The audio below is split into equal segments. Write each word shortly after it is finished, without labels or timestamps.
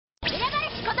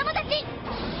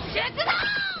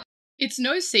It's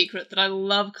no secret that I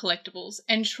love collectibles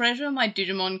and treasure my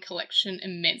Digimon collection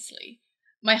immensely.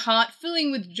 My heart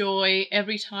filling with joy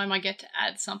every time I get to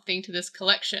add something to this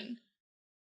collection.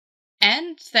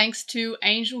 And thanks to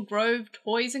Angel Grove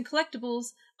Toys and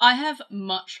Collectibles, I have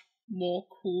much more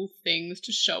cool things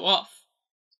to show off.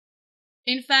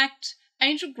 In fact,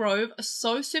 Angel Grove are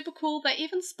so super cool they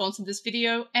even sponsored this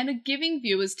video and are giving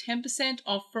viewers 10%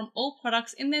 off from all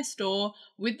products in their store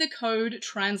with the code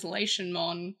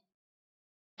TRANSLATIONMON.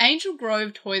 Angel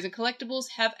Grove Toys and Collectibles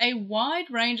have a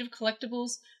wide range of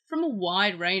collectibles from a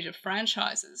wide range of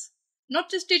franchises.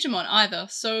 Not just Digimon either,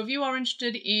 so if you are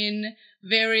interested in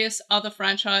various other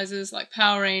franchises like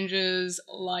Power Rangers,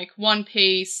 like One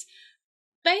Piece,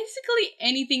 basically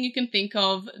anything you can think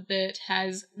of that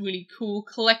has really cool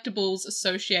collectibles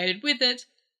associated with it,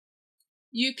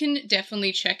 you can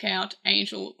definitely check out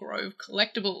Angel Grove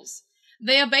Collectibles.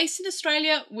 They are based in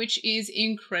Australia, which is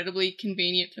incredibly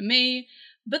convenient for me,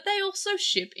 but they also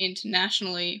ship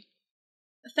internationally.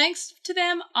 Thanks to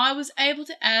them, I was able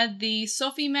to add the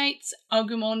Sophie Mates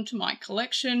Agumon to my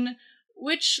collection,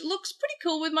 which looks pretty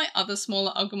cool with my other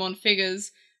smaller Agumon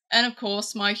figures, and of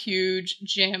course my huge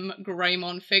gem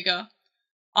Greymon figure.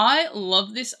 I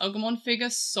love this Agumon figure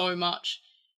so much.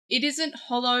 It isn't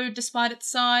hollow despite its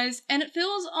size, and it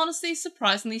feels honestly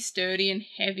surprisingly sturdy and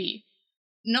heavy.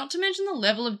 Not to mention the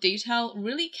level of detail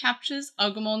really captures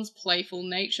Agumon's playful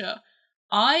nature.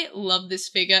 I love this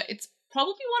figure. It's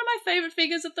probably one of my favourite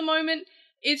figures at the moment.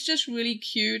 It's just really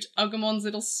cute. Agumon's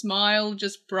little smile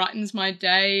just brightens my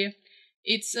day.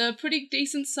 It's a pretty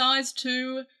decent size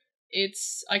too.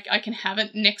 I can have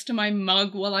it next to my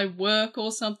mug while I work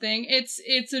or something.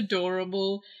 It's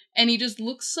adorable, and he just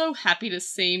looks so happy to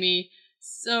see me,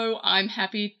 so I'm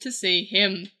happy to see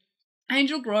him.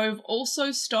 Angel Grove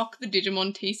also stock the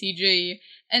Digimon TCG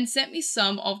and sent me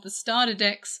some of the starter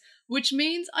decks, which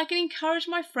means I can encourage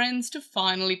my friends to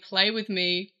finally play with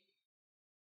me.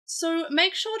 So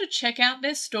make sure to check out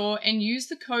their store and use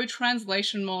the code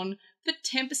TRANSLATIONMON for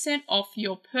 10% off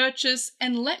your purchase,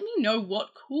 and let me know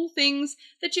what cool things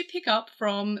that you pick up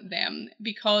from them,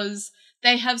 because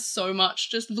they have so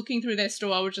much. Just looking through their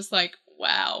store, I was just like,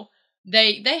 wow.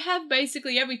 They have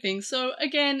basically everything. So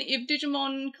again, if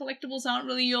Digimon collectibles aren't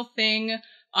really your thing,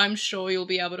 I'm sure you'll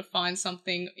be able to find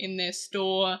something in their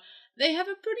store. They have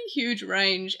a pretty huge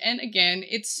range, and again,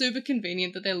 it's super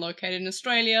convenient that they're located in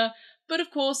Australia, but of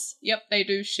course, yep, they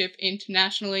do ship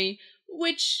internationally,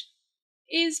 which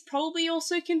is probably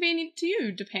also convenient to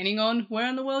you, depending on where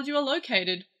in the world you are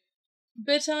located.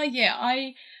 But yeah,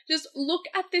 I just look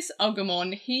at this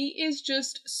Agumon. He is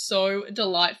just so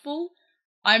delightful.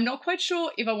 I'm not quite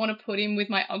sure if I want to put him with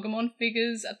my Agumon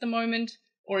figures at the moment,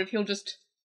 or if he'll just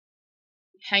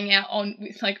hang out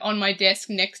on my desk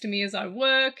next to me as I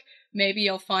work. Maybe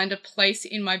I'll find a place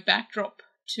in my backdrop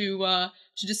to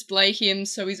display him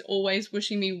so he's always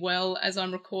wishing me well as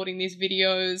I'm recording these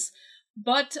videos.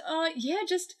 But yeah,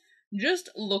 just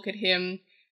look at him.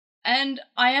 And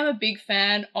I am a big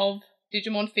fan of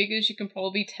Digimon figures. You can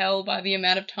probably tell by the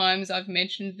amount of times I've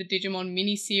mentioned the Digimon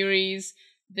mini-series,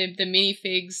 the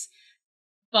minifigs.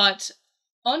 But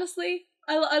honestly,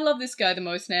 I love this guy the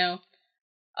most now.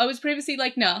 I was previously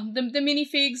like, nah, the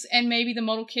minifigs and maybe the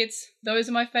model kits, those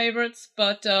are my favorites.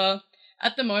 But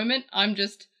at the moment, I'm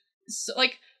just,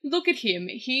 like, look at him.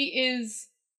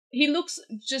 He looks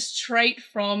just straight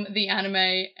from the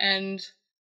anime, and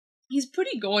he's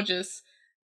pretty gorgeous.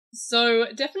 So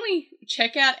definitely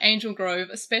check out Angel Grove,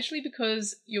 especially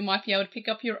because you might be able to pick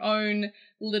up your own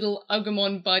little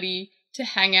Agumon buddy to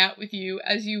hang out with you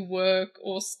as you work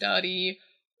or study,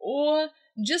 or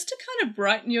just to kind of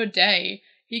brighten your day.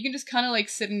 He can just kind of like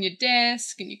sit on your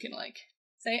desk and you can like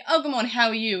say, Agumon, how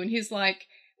are you? And he's like,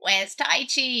 where's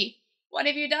Taichi? What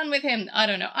have you done with him? I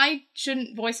don't know. I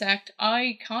shouldn't voice act.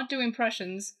 I can't do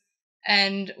impressions.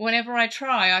 And whenever I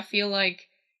try, I feel like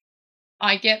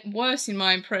I get worse in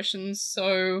my impressions,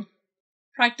 so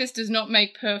practice does not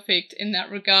make perfect in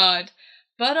that regard.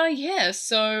 But yeah,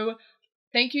 so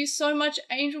thank you so much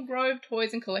Angel Grove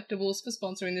Toys and Collectibles for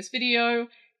sponsoring this video.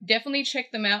 Definitely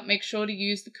check them out. Make sure to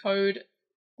use the code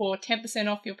for 10%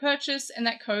 off your purchase, and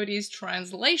that code is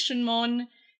TRANSLATIONMON,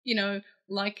 you know,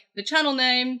 like the channel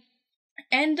name.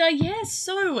 And yeah,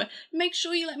 so make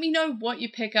sure you let me know what you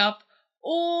pick up,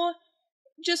 or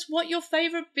just what your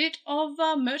favourite bit of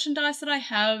merchandise that I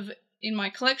have in my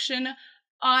collection.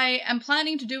 I am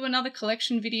planning to do another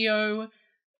collection video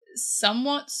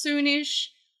somewhat soonish.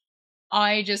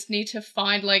 I just need to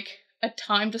find like a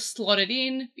time to slot it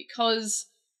in, because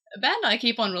Bandai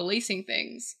keep on releasing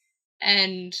things,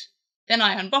 and then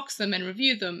I unbox them and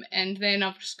review them, and then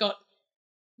I've just got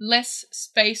less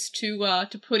space to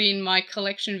put in my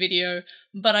collection video,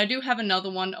 but I do have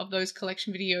another one of those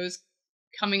collection videos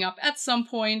coming up at some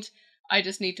point. I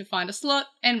just need to find a slot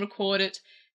and record it,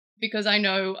 because I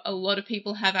know a lot of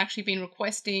people have actually been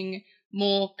requesting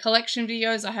more collection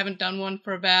videos. I haven't done one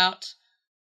for about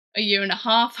a year and a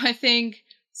half, I think,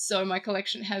 so my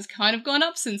collection has kind of gone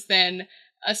up since then,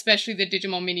 especially the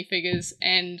Digimon minifigures,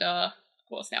 and of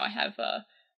course now I have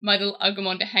my little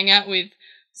Agumon to hang out with.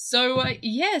 So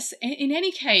yes, in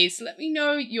any case, let me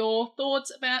know your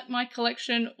thoughts about my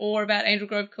collection, or about Angel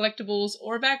Grove Collectibles,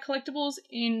 or about collectibles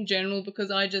in general,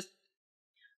 because I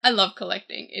love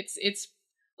collecting. It's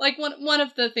like one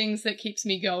of the things that keeps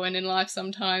me going in life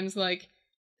sometimes, like,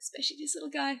 especially this little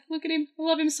guy. Look at him. I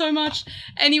love him so much.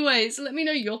 Anyways, let me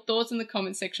know your thoughts in the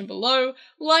comment section below.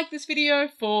 Like this video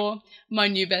for my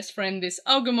new best friend, this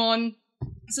Agumon.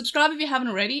 Subscribe if you haven't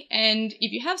already, and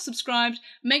if you have subscribed,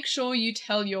 make sure you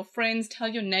tell your friends, tell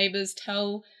your neighbors,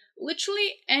 tell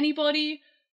literally anybody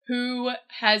who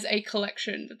has a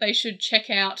collection that they should check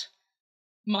out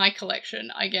my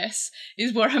collection, I guess,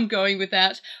 is where I'm going with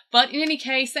that. But in any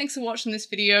case, thanks for watching this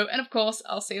video, and of course,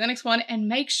 I'll see you in the next one, and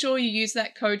make sure you use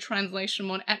that code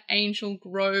TRANSLATIONMON at Angel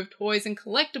Grove Toys and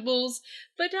Collectibles.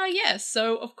 But yes,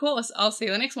 so of course, I'll see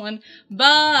you in the next one.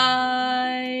 Bye!